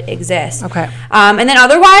of it exists. Okay. And then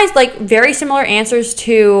otherwise, like, very similar answers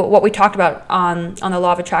to what we talked about on the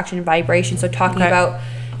law of attraction and vibration. So talking about,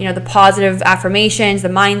 the positive affirmations, the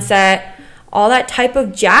mindset, all that type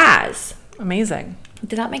of jazz. Amazing.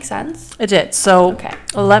 Did that make sense? It did. So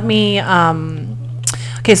let me,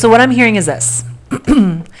 so what I'm hearing is this.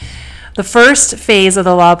 The first phase of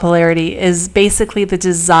the law of polarity is basically the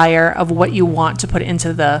desire of what you want to put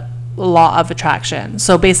into the law of attraction.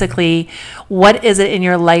 So basically, what is it in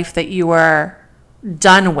your life that you are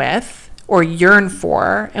done with or yearn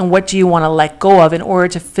for, and what do you want to let go of in order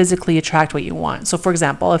to physically attract what you want? So for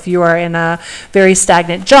example, if you are in a very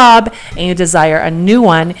stagnant job and you desire a new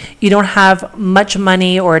one, you don't have much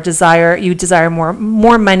money, or you desire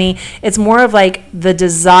more money. It's more of like the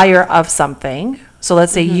desire of something. So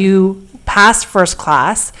let's say you passed first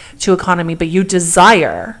class to economy, but you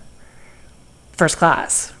desire first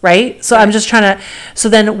class, right? So I'm just so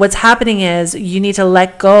then what's happening is you need to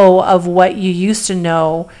let go of what you used to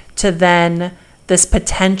know to then this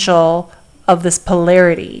potential of this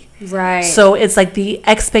polarity. Right. So it's like the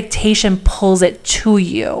expectation pulls it to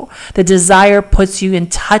you. The desire puts you in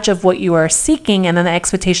touch of what you are seeking, and then the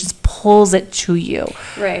expectations pulls it to you.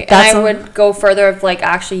 Right. And I would go further of like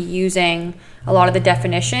actually using a lot of the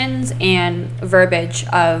definitions and verbiage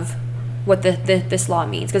of what this law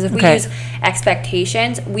means. Because if we use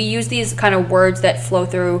expectations, we use these kind of words that flow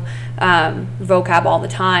through vocab all the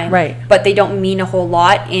time. Right. But they don't mean a whole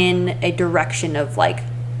lot in a direction of like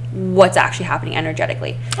what's actually happening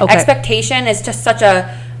energetically. Okay. Expectation is just such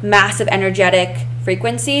a massive energetic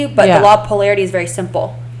frequency, but the law of polarity is very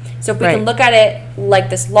simple. So if we can look at it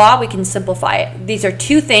like this law, we can simplify it. These are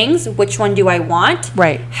two things. Which one do I want?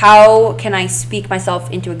 Right. How can I speak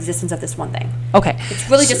myself into existence of this one thing? Okay. It's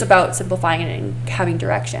really just about simplifying it and having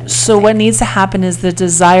direction. So what needs to happen is the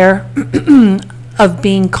desire of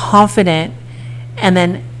being confident, and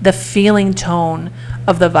then the feeling tone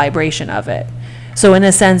of the vibration of it. So in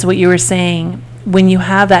a sense, what you were saying, when you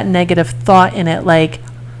have that negative thought in it, like,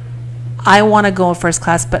 I want to go in first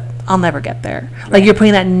class, but I'll never get there. Like, you're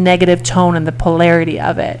putting that negative tone and the polarity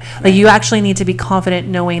of it. Like, you actually need to be confident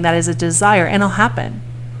knowing that is a desire, and it'll happen.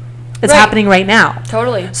 It's happening right now.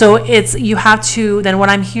 Totally. So you have to, then what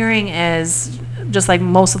I'm hearing is, just like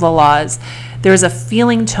most of the laws, there's a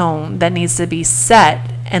feeling tone that needs to be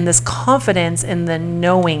set, and this confidence in the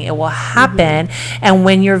knowing it will happen. And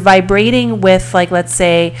when you're vibrating with, like, let's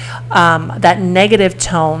say that negative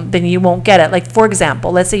tone, then you won't get it. Like, for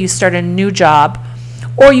example, let's say you start a new job,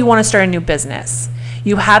 or you want to start a new business.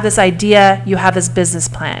 You have this idea, you have this business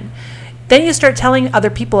plan. Then you start telling other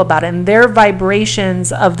people about it, and their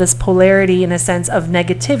vibrations of this polarity, in a sense of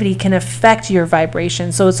negativity, can affect your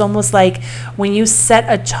vibration. So it's almost like when you set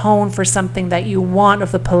a tone for something that you want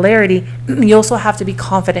of the polarity, you also have to be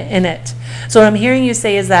confident in it. So what I'm hearing you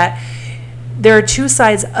say is that there are two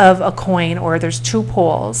sides of a coin, or there's two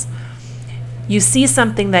poles. You see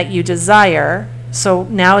something that you desire, so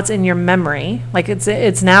now it's in your memory, like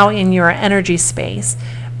it's now in your energy space,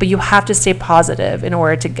 but you have to stay positive in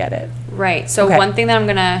order to get it. Right. So one thing that I'm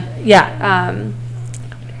gonna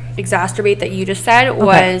exacerbate that you just said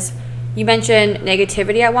was, you mentioned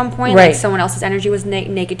negativity at one point, like someone else's energy was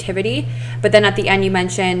negativity, but then at the end you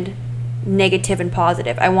mentioned negative and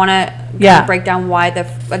positive. I want to break down why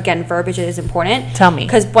verbiage is important. Tell me.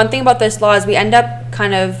 Because one thing about this law is we end up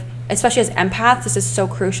kind of, especially as empaths, this is so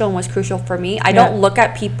crucial and was crucial for me. I don't look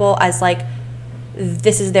at people as like,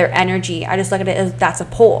 this is their energy. I just look at it as that's a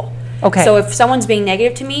pole. Okay. So if someone's being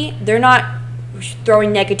negative to me, they're not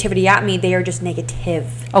throwing negativity at me. They are just negative.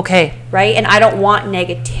 Okay. Right? And I don't want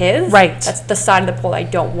negative. Right. That's the side of the pole I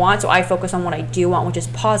don't want. So I focus on what I do want, which is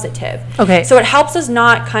positive. Okay. So it helps us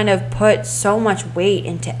not kind of put so much weight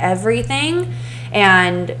into everything,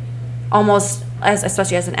 and almost,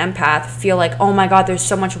 especially as an empath, feel like, oh my God, there's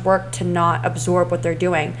so much work to not absorb what they're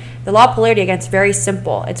doing. The law of polarity, again, it's very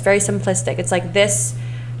simple. It's very simplistic. It's like this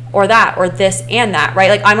or that, or this and that, right?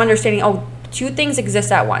 Like, I'm understanding, oh, two things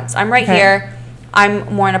exist at once. I'm right here.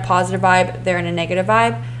 I'm more in a positive vibe. They're in a negative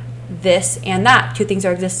vibe. This and that. Two things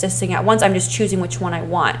are existing at once. I'm just choosing which one I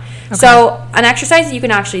want. Okay. So an exercise that you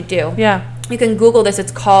can actually do. Yeah. You can Google this.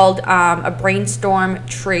 It's called a brainstorm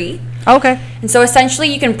tree. Okay. And so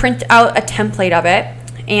essentially you can print out a template of it,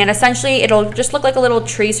 And essentially, it'll just look like a little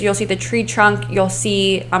tree. So you'll see the tree trunk, you'll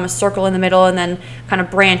see a circle in the middle, and then kind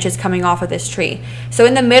of branches coming off of this tree. So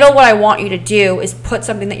in the middle, what I want you to do is put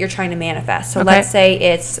something that you're trying to manifest. So let's say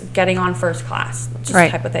it's getting on first class. Let's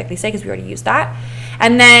just hypothetically say, because we already used that.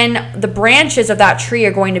 And then the branches of that tree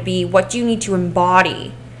are going to be what do you need to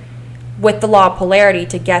embody with the law of polarity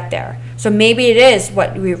to get there. So maybe it is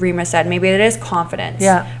what Rima said. Maybe it is confidence.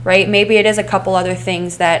 Yeah. Right? Maybe it is a couple other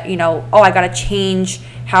things that, I got to change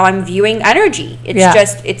how I'm viewing energy.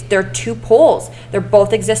 It's they're two poles. They're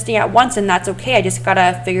both existing at once, and that's okay. I just got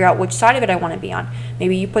to figure out which side of it I want to be on.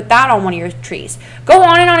 Maybe you put that on one of your trees. Go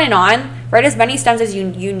on and on and on. Write as many stems as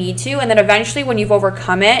you need to, and then eventually when you've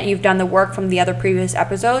overcome it, you've done the work from the other previous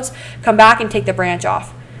episodes, come back and take the branch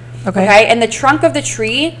off. Okay? And the trunk of the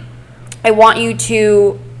tree, I want you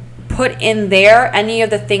to put in there any of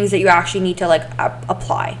the things that you actually need to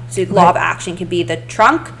apply. So law of action can be the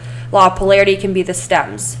trunk, law of polarity can be the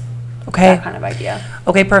stems. Okay. That kind of idea.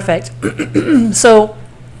 Okay, perfect. So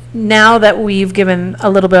now that we've given a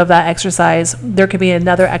little bit of that exercise, there could be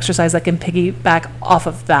another exercise that can piggyback off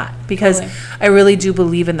of that, because I really do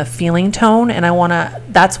believe in the feeling tone, and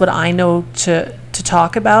that's what I know to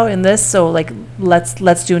talk about in this. So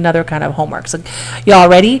let's do another kind of homework. So y'all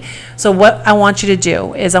ready? So what I want you to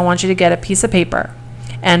do is I want you to get a piece of paper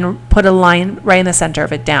and put a line right in the center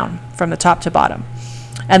of it down from the top to bottom.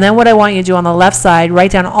 And then what I want you to do on the left side,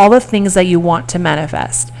 write down all the things that you want to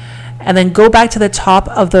manifest. And then go back to the top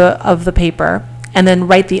of the paper and then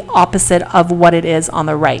write the opposite of what it is on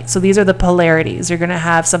the right. So these are the polarities. You're going to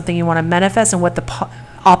have something you want to manifest and what the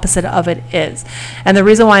opposite of it is. And the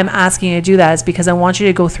reason why I'm asking you to do that is because I want you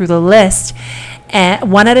to go through the list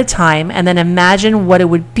one at a time and then imagine what it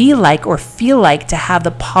would be like or feel like to have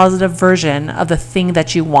the positive version of the thing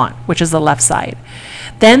that you want, which is the left side.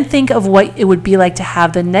 Then think of what it would be like to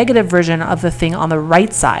have the negative version of the thing on the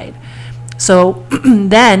right side. So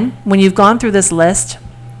then when you've gone through this list,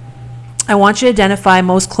 I want you to identify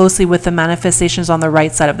most closely with the manifestations on the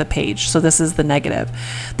right side of the page. So this is the negative.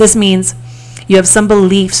 This means you have some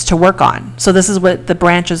beliefs to work on. So this is what the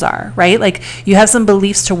branches are, right? Like you have some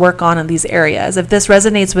beliefs to work on in these areas. If this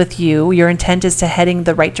resonates with you, your intent is to heading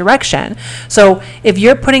the right direction. So if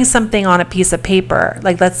you're putting something on a piece of paper,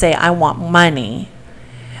 like let's say I want money,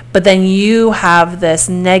 but then you have this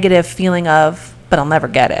negative feeling of, but I'll never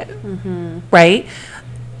get it, right?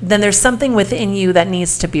 Then there's something within you that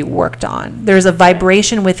needs to be worked on. There's a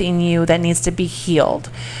vibration within you that needs to be healed.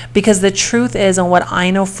 Because the truth is, and what I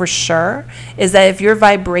know for sure, is that if your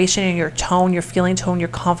vibration and your tone, your feeling tone, your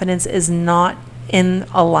confidence is not in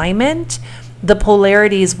alignment, the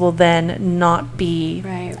polarities will then not be,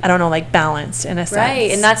 balanced in a sense.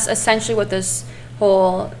 Right, and that's essentially what this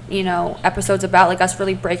whole, episode's about, like us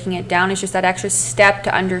really breaking it down. It's just that extra step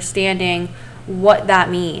to understanding what that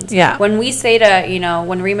means. Yeah. When we say to,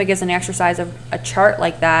 when Rima gives an exercise of a chart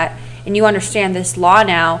like that, and you understand this law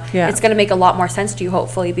now, it's going to make a lot more sense to you,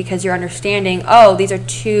 hopefully, because you're understanding, these are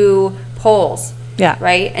two poles. Yeah.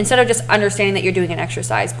 Right? Instead of just understanding that you're doing an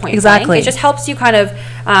exercise point exactly blank, it just helps you kind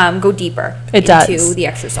of go deeper into the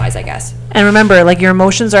exercise, I guess. And remember, like your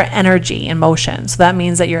emotions are energy in motion. So that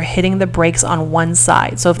means that you're hitting the brakes on one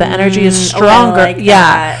side. So if the energy is stronger,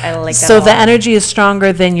 I like that so if the energy is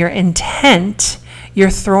stronger than your intent,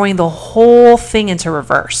 you're throwing the whole thing into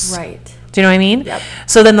reverse. Right. Do you know what I mean? Yep.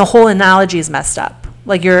 So then the whole analogy is messed up.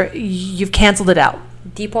 Like you've canceled it out.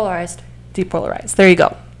 Depolarized. There you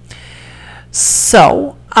go.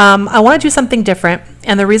 So I want to do something different,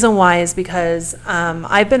 and the reason why is because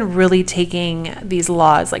I've been really taking these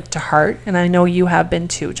laws to heart, and I know you have been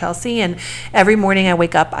too, Chelsea. And every morning I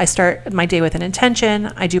wake up, I start my day with an intention.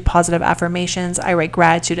 I do positive affirmations. I write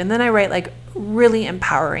gratitude, and then I write really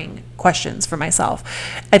empowering questions for myself.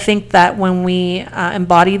 I think that when we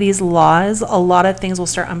embody these laws, a lot of things will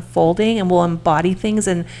start unfolding, and we'll embody things,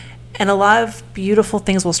 and a lot of beautiful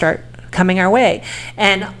things will start coming our way.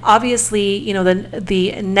 And obviously,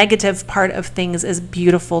 the negative part of things is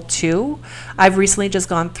beautiful too. I've recently just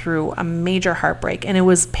gone through a major heartbreak, and it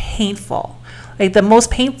was painful. The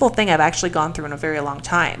most painful thing I've actually gone through in a very long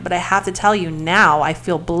time. But I have to tell you, now I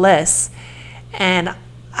feel bliss, and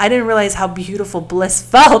I didn't realize how beautiful bliss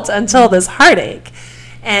felt until this heartache.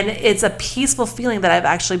 And it's a peaceful feeling that I've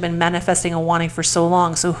actually been manifesting and wanting for so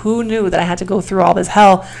long. So who knew that I had to go through all this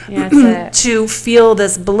hell to feel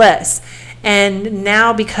this bliss? And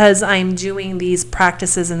now, because I'm doing these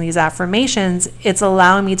practices and these affirmations, it's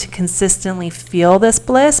allowing me to consistently feel this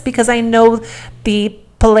bliss, because I know the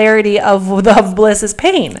polarity of bliss is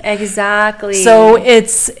pain. Exactly. So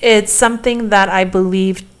it's something that I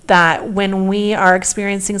believe that when we are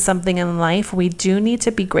experiencing something in life, we do need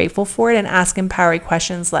to be grateful for it and ask empowering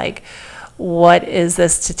questions like, what is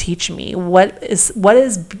this to teach me? What is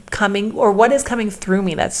coming, or what is coming through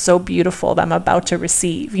me that's so beautiful that I'm about to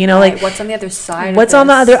receive? You know, Right. like What's on the other side? what's of on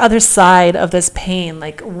the this? other side of this pain?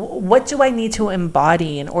 Like, what do I need to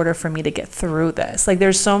embody in order for me to get through this? Like,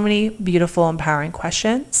 there's so many beautiful, empowering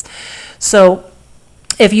questions. So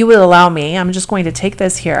if you will allow me, I'm just going to take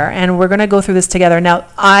this here and we're going to go through this together. Now,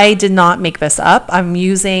 I did not make this up. I'm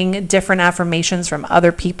using different affirmations from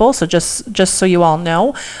other people. So just so you all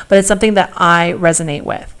know, but it's something that I resonate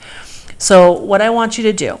with. So what I want you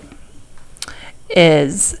to do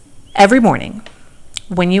is every morning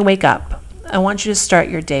when you wake up, I want you to start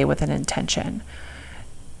your day with an intention.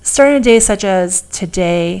 Start a day such as,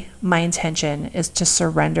 today, my intention is to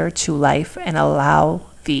surrender to life and allow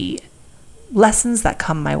the lessons that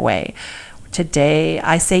come my way. Today,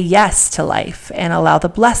 I say yes to life and allow the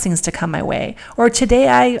blessings to come my way. Or today,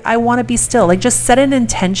 I want to be still. Like, just set an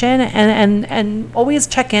intention and always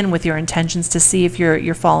check in with your intentions to see if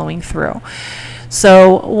you're following through.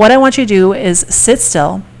 So what I want you to do is sit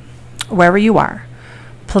still wherever you are.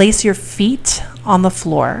 Place your feet on the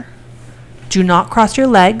floor. Do not cross your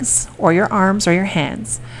legs or your arms or your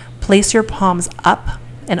hands. Place your palms up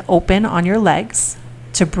and open on your legs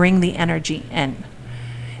to bring the energy in.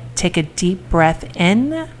 Take a deep breath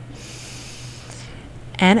in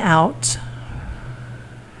and out.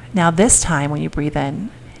 Now this time when you breathe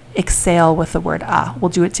in, exhale with the word ah. We'll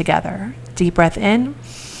do it together. Deep breath in.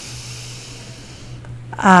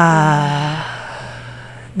 Ah.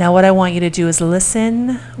 Now what I want you to do is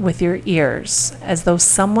listen with your ears as though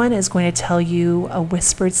someone is going to tell you a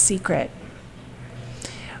whispered secret.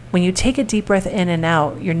 When you take a deep breath in and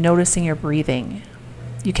out, you're noticing your breathing.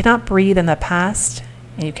 You cannot breathe in the past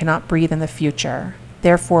and you cannot breathe in the future.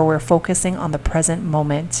 Therefore, we're focusing on the present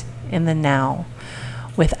moment in the now.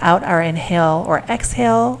 Without our inhale or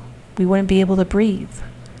exhale, we wouldn't be able to breathe.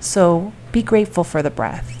 So be grateful for the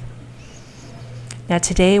breath. Now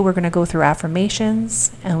today we're going to go through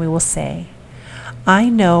affirmations and we will say, I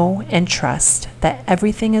know and trust that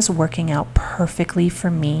everything is working out perfectly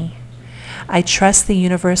for me. I trust the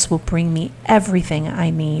universe will bring me everything I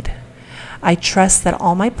need. I trust that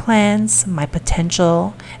all my plans, my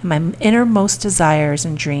potential, and my innermost desires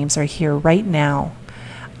and dreams are here right now.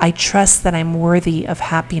 I trust that I'm worthy of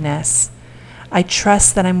happiness. I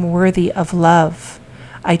trust that I'm worthy of love.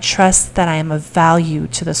 I trust that I am of value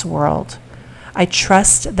to this world. I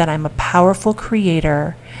trust that I'm a powerful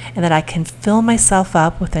creator and that I can fill myself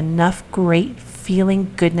up with enough great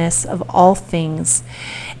feeling goodness of all things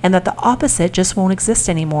and that the opposite just won't exist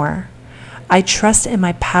anymore. I trust in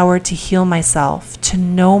my power to heal myself, to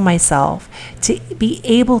know myself, to be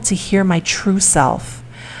able to hear my true self.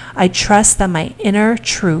 I trust that my inner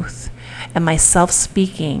truth and my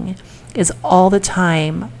self-speaking is all the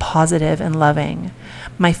time positive and loving.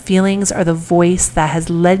 My feelings are the voice that has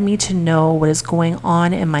led me to know what is going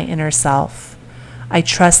on in my inner self. I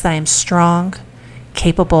trust that I am strong,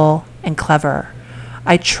 capable, and clever.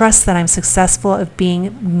 I trust that I'm successful of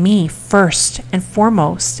being me first and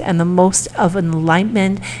foremost, and the most of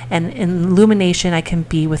enlightenment and illumination I can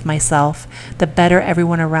be with myself, the better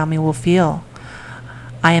everyone around me will feel.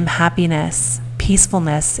 I am happiness,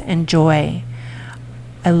 peacefulness, and joy.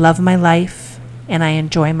 I love my life and I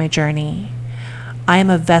enjoy my journey. I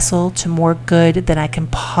am a vessel to more good than I can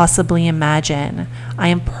possibly imagine. I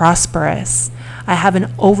am prosperous. I have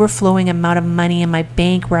an overflowing amount of money in my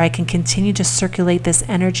bank where I can continue to circulate this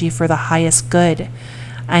energy for the highest good.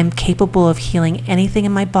 I am capable of healing anything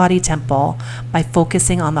in my body temple by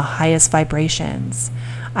focusing on the highest vibrations.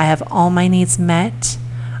 I have all my needs met.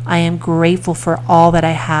 I am grateful for all that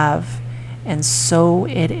I have. And so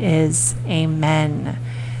it is. Amen.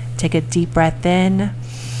 Take a deep breath in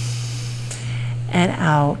and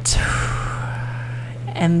out.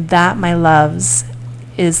 And that, my loves,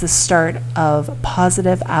 is the start of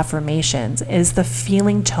positive affirmations, is the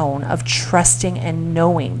feeling tone of trusting and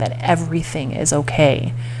knowing that everything is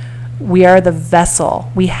okay. We are the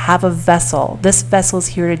vessel. We have a vessel. This vessel is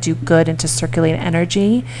here to do good and to circulate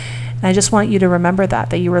energy. And I just want you to remember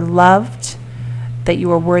that you are loved, that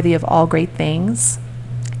you are worthy of all great things,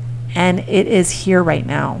 and it is here right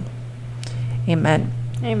now. Amen.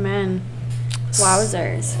 Amen.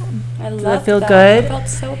 Wowzers. I love Does it feel that. good? It felt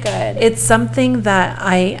so good. It's something that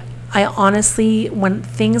I honestly, when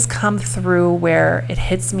things come through where it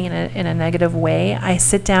hits me in a negative way, I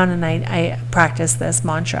sit down and I practice this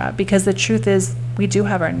mantra, because the truth is we do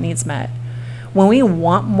have our needs met. When we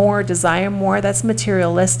want more, desire more, that's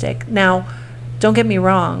materialistic. Now, don't get me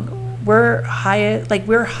wrong. we're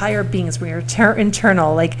higher beings. We're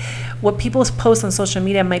internal. Like, what people post on social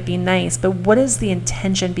media might be nice, but what is the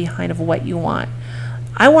intention behind of what you want?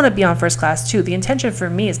 I want to be on first class too. The intention for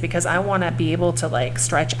me is because I want to be able to like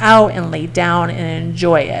stretch out and lay down and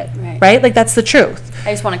enjoy it. Right? Like, that's the truth.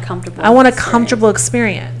 I just want a comfortable comfortable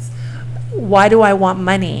experience. Why do I want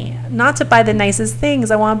money? Not to buy the nicest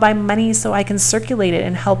things. I want to buy money so I can circulate it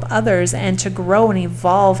and help others and to grow and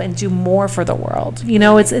evolve and do more for the world. You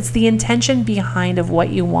know, it's the intention behind of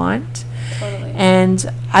what you want. Totally. And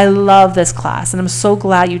I love this class, and I'm so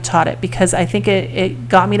glad you taught it, because I think it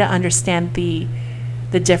got me to understand the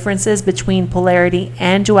differences between polarity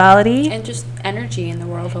and duality. And just energy in the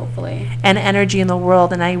world, hopefully. And energy in the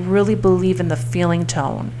world. And I really believe in the feeling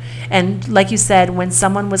tone. And like you said, when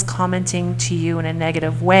someone was commenting to you in a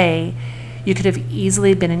negative way, you could have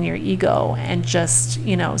easily been in your ego and just,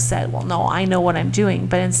 said, well, no, I know what I'm doing.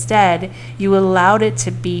 But instead, you allowed it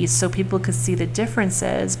to be so people could see the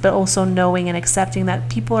differences, but also knowing and accepting that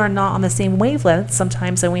people are not on the same wavelength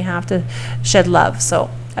sometimes, and we have to shed love. So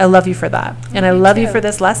I love you for that. And I love you for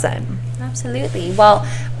this lesson. Absolutely. Well,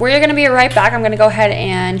 we're going to be right back. I'm going to go ahead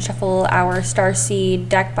and shuffle our Starseed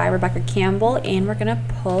deck by Rebecca Campbell, and we're going to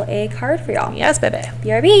pull a card for y'all. Yes, baby.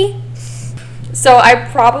 BRB. So I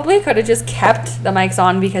probably could have just kept the mics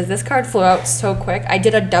on because this card flew out so quick. I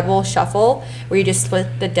did a double shuffle where you just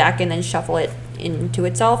split the deck and then shuffle it into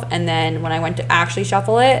itself. And then when I went to actually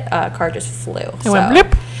shuffle it, a card just flew. It went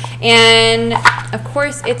blip. And of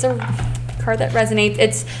course, it's a card that resonates.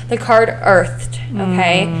 It's the card Earthed,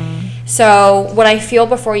 okay? So what I feel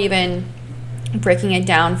before even breaking it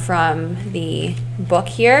down from the book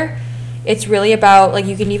here, it's really about, like,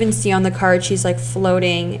 you can even see on the card she's like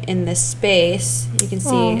floating in this space. You can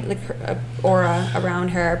see like her aura around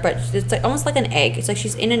her, but it's like almost like an egg. It's like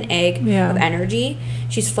she's in an egg of energy.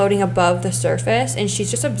 She's floating above the surface, and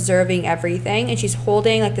she's just observing everything, and she's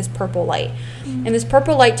holding like this purple light. And this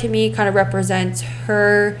purple light to me kind of represents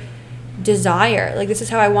her desire. Like, this is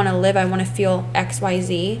how I want to live. I want to feel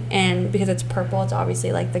XYZ, and because it's purple, it's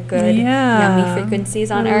obviously like the good yummy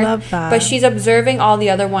frequencies on Earth. Love that. But she's observing all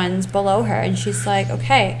the other ones below her, and she's like,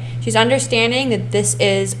 okay, she's understanding that this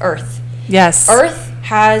is Earth. Yes. Earth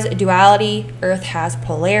has duality, Earth has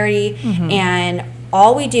polarity, and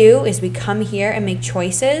all we do is we come here and make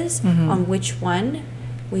choices on which one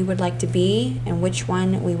we would like to be and which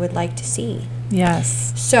one we would like to see.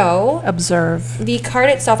 Yes. So, observe. The card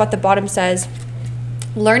itself at the bottom says,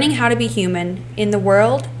 learning how to be human in the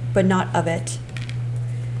world, but not of it.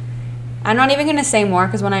 I'm not even going to say more,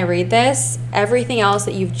 because when I read this, everything else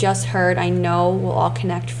that you've just heard, I know will all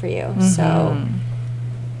connect for you. So,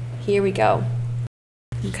 here we go.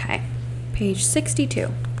 Okay. Page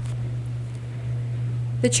 62.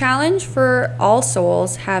 The challenge for all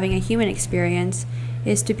souls having a human experience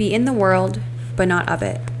is to be in the world, but not of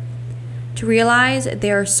it. To realize they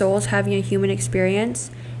are souls having a human experience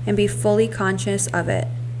and be fully conscious of it.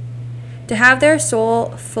 To have their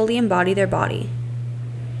soul fully embody their body.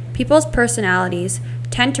 People's personalities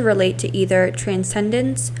tend to relate to either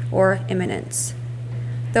transcendence or immanence.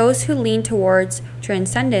 Those who lean towards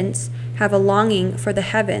transcendence have a longing for the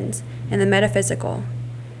heavens and the metaphysical.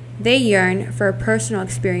 They yearn for a personal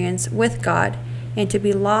experience with God and to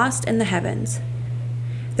be lost in the heavens.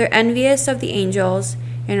 They're envious of the angels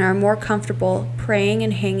and are more comfortable praying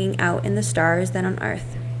and hanging out in the stars than on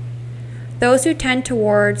earth. Those who tend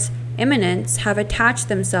towards immanence have attached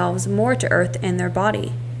themselves more to earth and their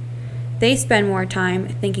body. They spend more time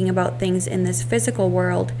thinking about things in this physical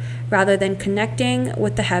world rather than connecting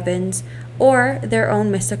with the heavens or their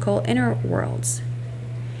own mystical inner worlds.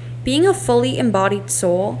 Being a fully embodied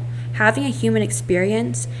soul, having a human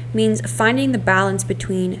experience, means finding the balance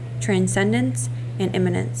between transcendence and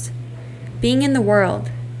immanence. Being in the world,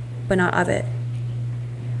 but not of it.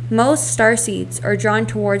 Most starseeds are drawn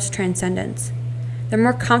towards transcendence. They're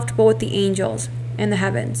more comfortable with the angels and the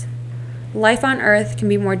heavens. Life on earth can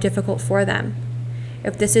be more difficult for them.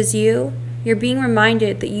 If this is you, you're being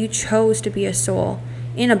reminded that you chose to be a soul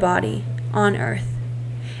in a body on earth.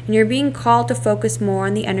 And you're being called to focus more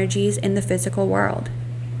on the energies in the physical world.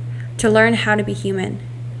 To learn how to be human,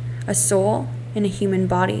 a soul in a human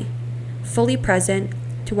body, fully present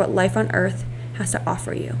to what life on earth has to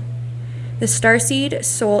offer you. The Starseed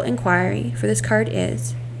Soul Inquiry for this card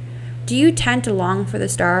is, do you tend to long for the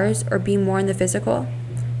stars or be more in the physical?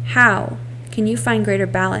 How can you find greater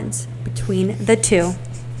balance between the two?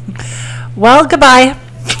 Well, goodbye.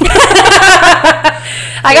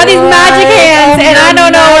 I got these magic hands, and I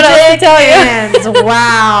don't know what else to tell you.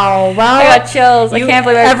 Wow. Well, I got chills. I can't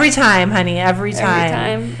believe it. Every time, honey. Every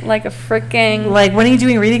time. Like a freaking... Like, when are you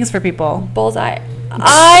doing readings for people? Bullseye.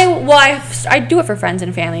 I do it for friends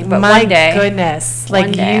and family, but my one day. Goodness. One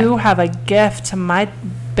Like, day. you have a gift to my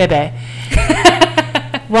baby.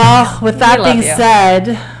 Well, with that love being you.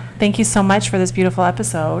 said, thank you so much for this beautiful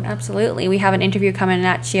episode. Absolutely. We have an interview coming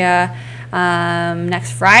at you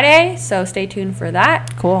next Friday, so stay tuned for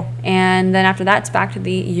that. Cool. And then after that, it's back to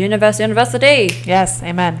the university. Yes,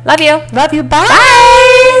 amen. Love you. Love you. Bye. Bye.